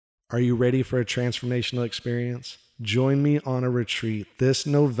Are you ready for a transformational experience? Join me on a retreat. This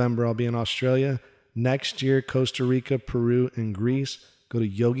November, I'll be in Australia. Next year, Costa Rica, Peru, and Greece. Go to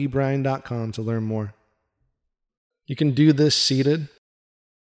yogibrian.com to learn more. You can do this seated.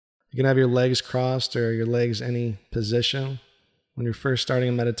 You can have your legs crossed or your legs any position. When you're first starting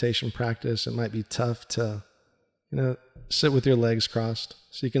a meditation practice, it might be tough to, sit with your legs crossed.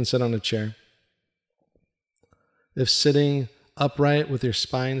 So you can sit on a chair. If sitting upright with your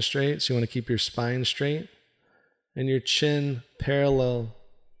spine straight, so you want to keep your spine straight and your chin parallel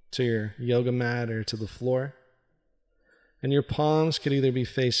to your yoga mat or to the floor. And your palms could either be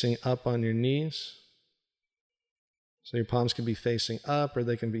facing up on your knees. So your palms can be facing up or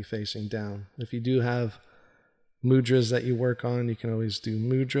they can be facing down. If you do have mudras that you work on, you can always do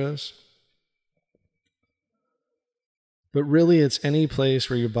mudras. But really, it's any place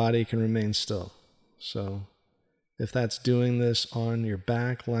where your body can remain still. So if that's doing this on your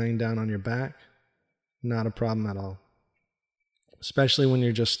back, lying down on your back, not a problem at all. Especially when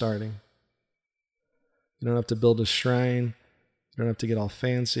you're just starting. You don't have to build a shrine. You don't have to get all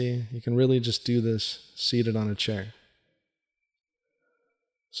fancy. You can really just do this seated on a chair.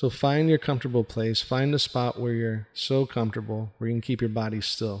 So find your comfortable place. Find a spot where you're so comfortable, where you can keep your body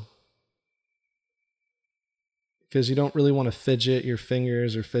still. Because you don't really want to fidget your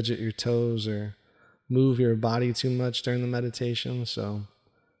fingers or fidget your toes or move your body too much during the meditation. So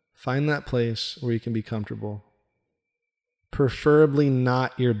find that place where you can be comfortable. Preferably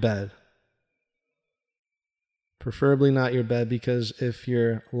not your bed. Preferably not your bed, because if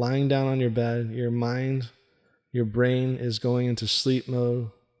you're lying down on your bed, your mind, your brain is going into sleep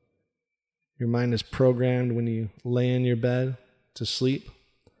mode. Your mind is programmed when you lay in your bed to sleep.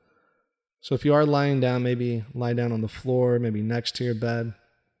 So if you are lying down, maybe lie down on the floor, maybe next to your bed.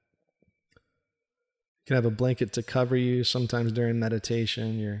 You can have a blanket to cover you. Sometimes during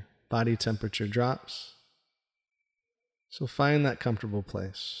meditation, your body temperature drops. So find that comfortable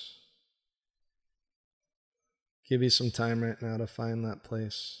place. Give you some time right now to find that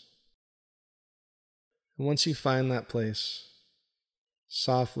place. And once you find that place,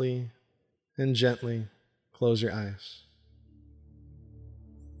 softly and gently close your eyes.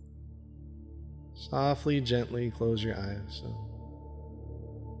 Softly, gently close your eyes.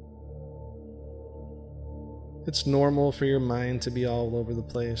 It's normal for your mind to be all over the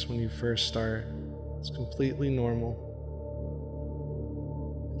place when you first start. It's completely normal.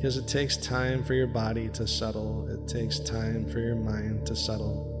 Because it takes time for your body to settle. It takes time for your mind to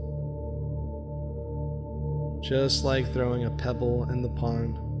settle. Just like throwing a pebble in the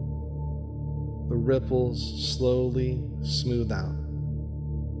pond, the ripples slowly smooth out.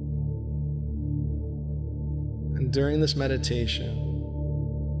 And during this meditation,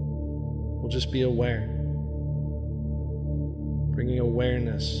 we'll just be aware, bringing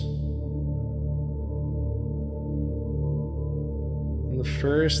awareness. And the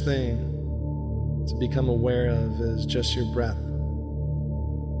first thing to become aware of is just your breath.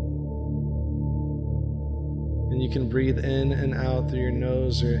 And you can breathe in and out through your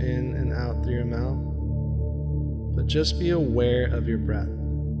nose or in and out through your mouth. But just be aware of your breath.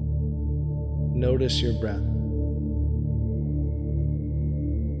 Notice your breath.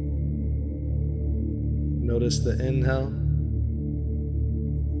 Notice the inhale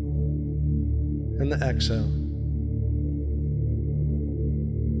and the exhale.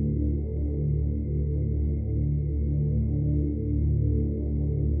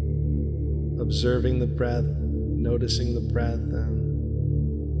 Observing the breath, noticing the breath, and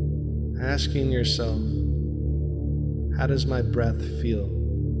asking yourself, how does my breath feel?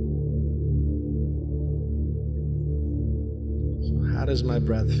 So how does my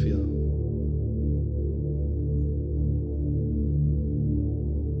breath feel?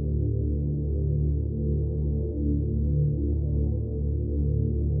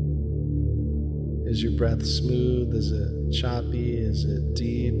 Is your breath smooth? Is it choppy? Is it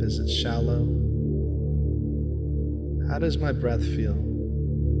deep? Is it shallow? How does my breath feel?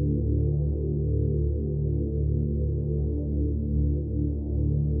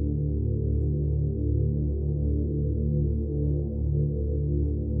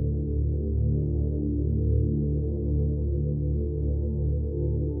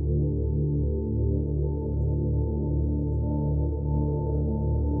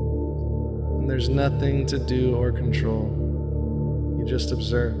 There's nothing to do or control. You just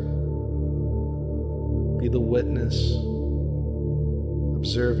observe. Be the witness.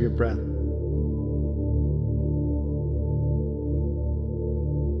 Observe your breath.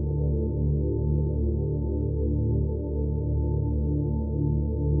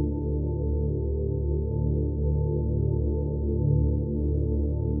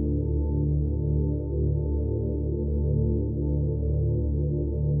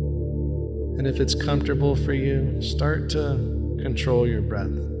 And if it's comfortable for you, start to control your breath.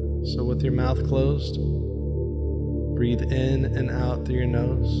 So with your mouth closed, breathe in and out through your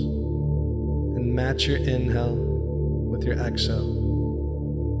nose and match your inhale with your exhale.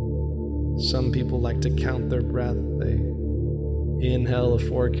 Some people like to count their breath. They inhale a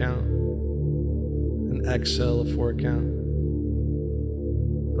 4 count and exhale a 4 count.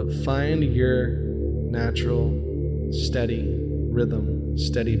 But find your natural, steady rhythm,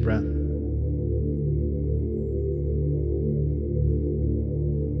 steady breath.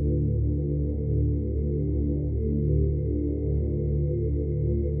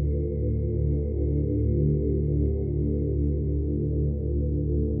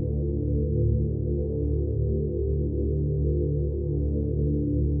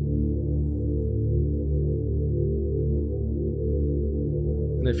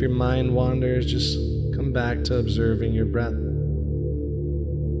 And if your mind wanders, just come back to observing your breath.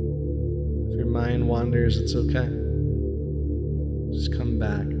 If your mind wanders, it's okay. Just come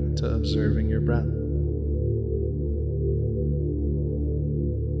back to observing your breath.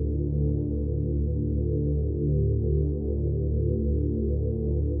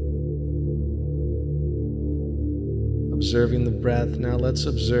 Observing the breath, now let's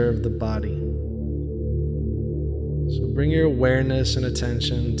observe the body. So bring your awareness and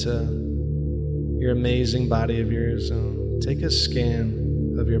attention to your amazing body of yours. Take a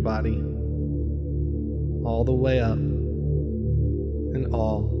scan of your body all the way up and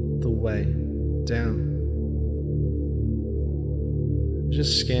all the way down.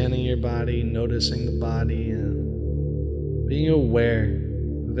 Just scanning your body, noticing the body, and being aware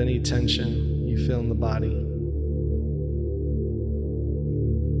of any tension you feel in the body.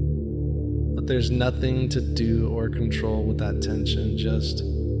 But there's nothing to do or control with that tension. Just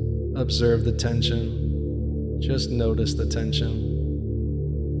observe the tension. Just notice the tension.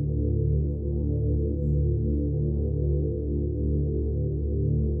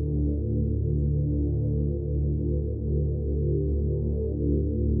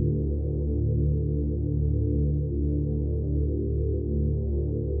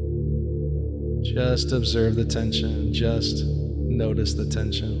 Just observe the tension. Just notice the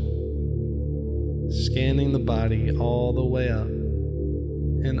tension. Scanning the body all the way up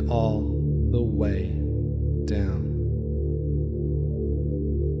and all the way down.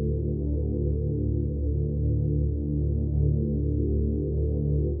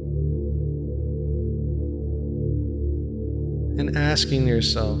 And asking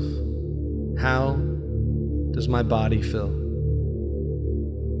yourself, how does my body feel?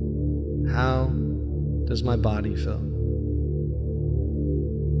 How does my body feel?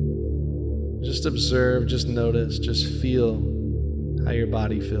 Just observe, just notice, just feel how your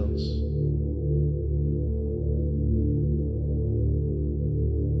body feels.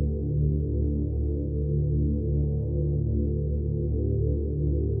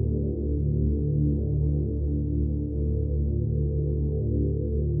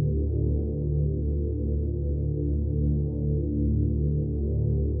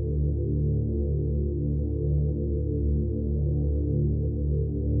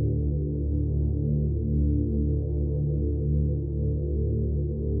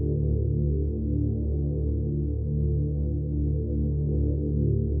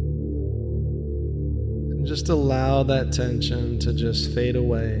 Just allow that tension to just fade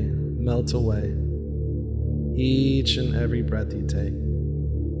away, melt away, each and every breath you take.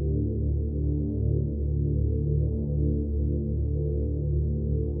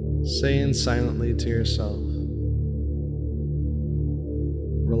 Saying silently to yourself,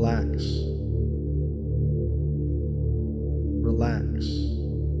 relax, relax,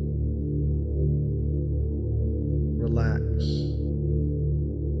 relax.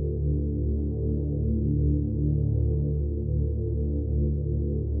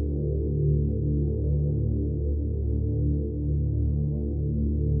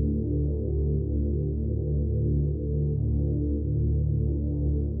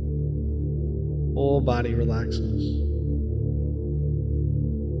 Whole body relaxes.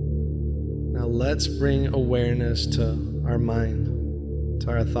 Now let's bring awareness to our mind,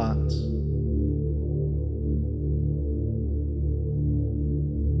 to our thoughts.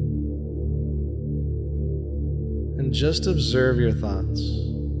 And just observe your thoughts.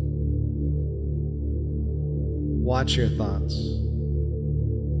 Watch your thoughts.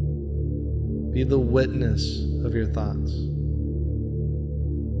 Be the witness of your thoughts.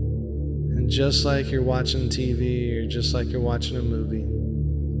 And just like you're watching TV or just like you're watching a movie,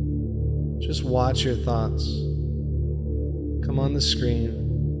 just watch your thoughts come on the screen.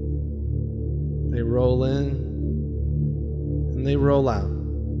 They roll in and they roll out.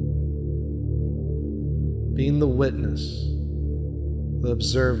 being the witness, the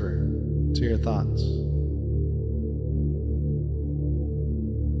observer to your thoughts.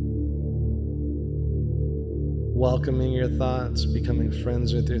 Welcoming your thoughts, becoming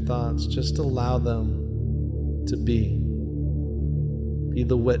friends with your thoughts. Just allow them to be. Be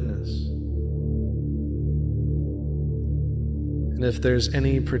the witness. And if there's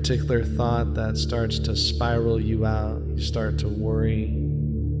any particular thought that starts to spiral you out, you start to worry,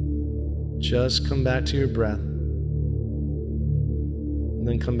 just come back to your breath, and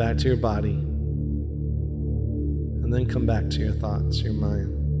then come back to your body, and then come back to your thoughts, your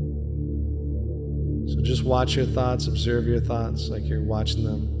mind. So just watch your thoughts, observe your thoughts like you're watching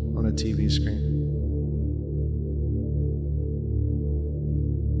them on a TV screen.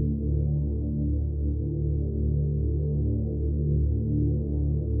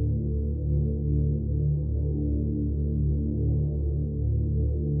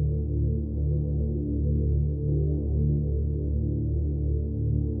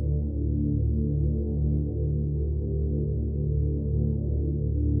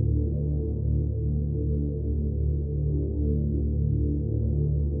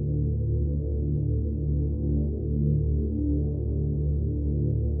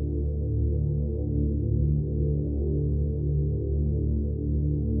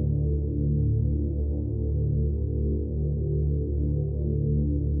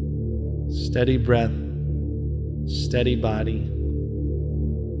 Steady breath, steady body,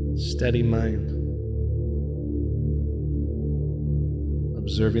 steady mind.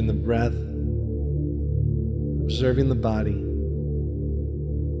 Observing the breath, observing the body,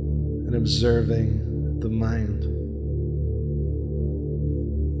 and observing the mind.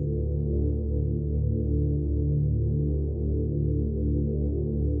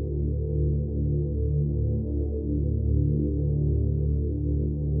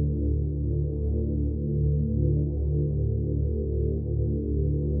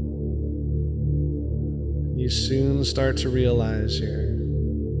 You soon start to realize your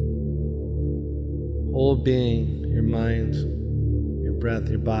whole being, your mind, your breath,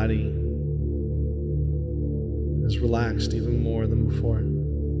 your body is relaxed even more than before.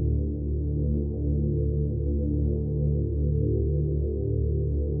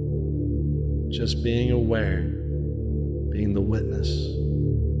 Just being aware, being the witness.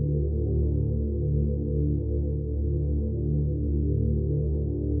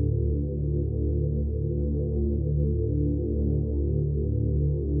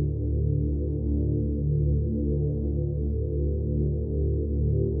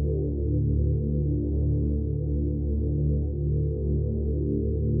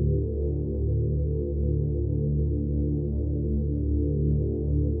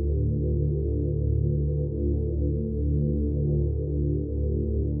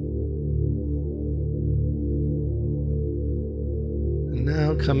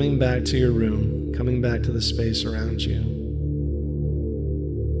 Now coming back to your room, coming back to the space around you.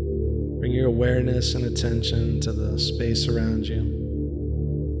 Bring your awareness and attention to the space around you.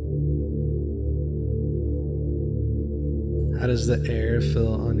 How does the air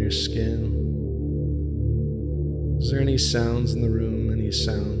feel on your skin? Is there any sounds in the room, any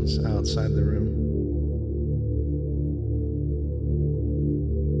sounds outside the room?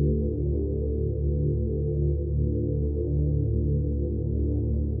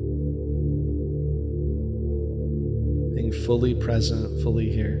 Fully present, fully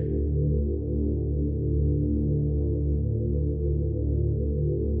here.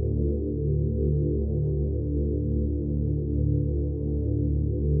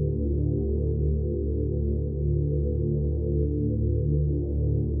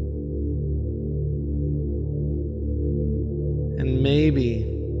 And maybe,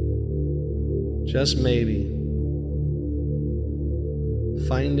 just maybe,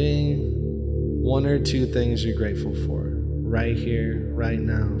 finding one or two things you're grateful for. Right here, right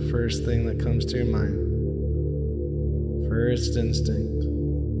now, first thing that comes to your mind, first instinct,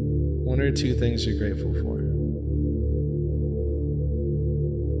 one or two things you're grateful for.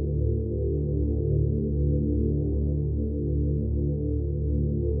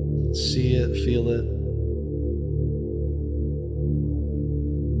 See it, feel it.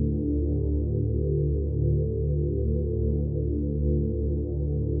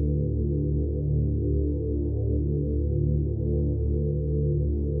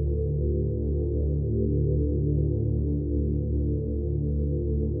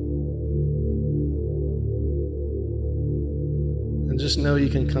 And just know you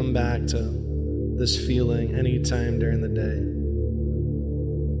can come back to this feeling anytime during the day.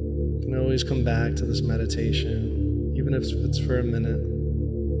 You can always come back to this meditation, even if it's for a minute.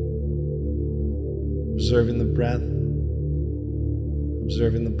 Observing the breath,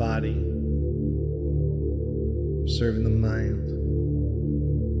 observing the body, observing the mind,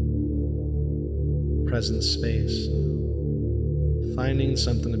 present space, finding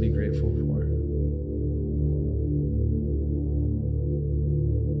something to be grateful for.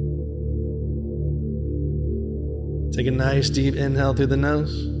 Take a nice deep inhale through the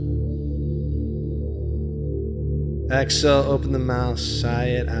nose. Exhale, open the mouth, sigh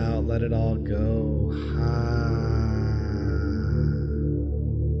it out, let it all go.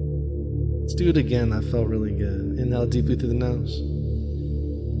 Let's do it again, that felt really good. Inhale deeply through the nose.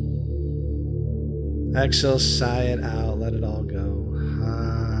 Exhale, sigh it out, let it all go.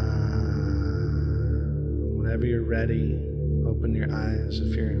 Whenever you're ready, open your eyes.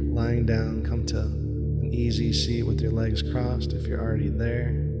 If you're lying down, come to an easy seat with your legs crossed. If you're already there,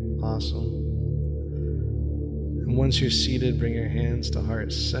 awesome. And once you're seated, bring your hands to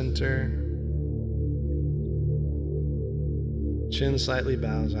heart center. Chin slightly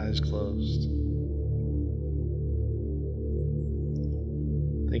bows, eyes closed.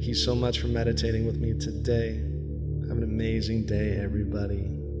 Thank you so much for meditating with me today. Have an amazing day, everybody.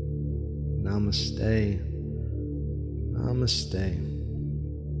 Namaste. Namaste.